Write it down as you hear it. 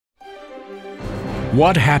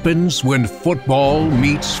What happens when football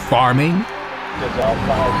meets farming?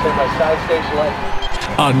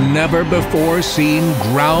 A never-before-seen,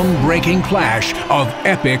 groundbreaking clash of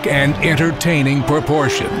epic and entertaining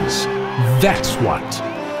proportions. That's what.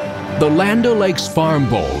 The Land O'Lakes Farm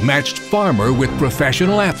Bowl matched farmer with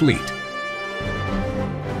professional athlete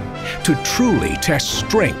to truly test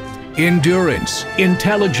strength, endurance,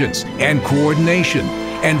 intelligence, and coordination,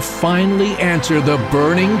 and finally answer the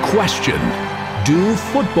burning question: do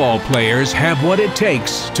football players have what it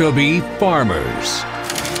takes to be farmers?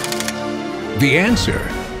 The answer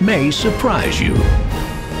may surprise you.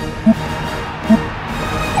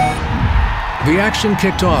 The action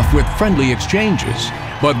kicked off with friendly exchanges,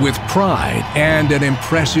 but with pride and an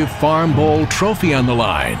impressive Farm Bowl trophy on the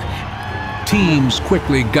line, teams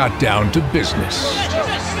quickly got down to business.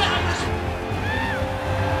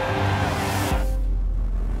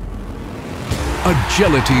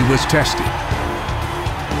 Agility was tested.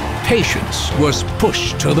 Patience was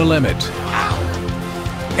pushed to the limit.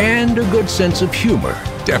 And a good sense of humor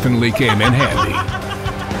definitely came in handy.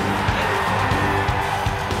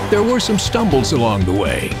 There were some stumbles along the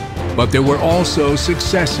way, but there were also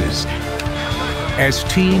successes as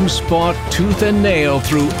teams fought tooth and nail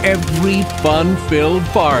through every fun-filled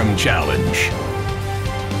farm challenge.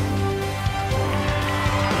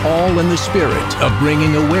 All in the spirit of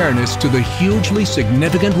bringing awareness to the hugely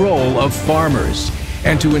significant role of farmers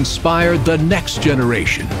and to inspire the next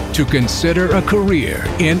generation to consider a career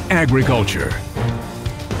in agriculture.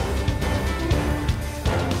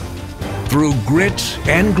 Through grit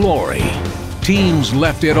and glory, teams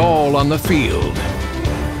left it all on the field.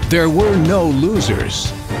 There were no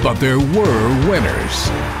losers, but there were winners.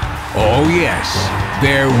 Oh yes,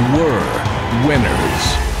 there were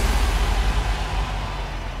winners.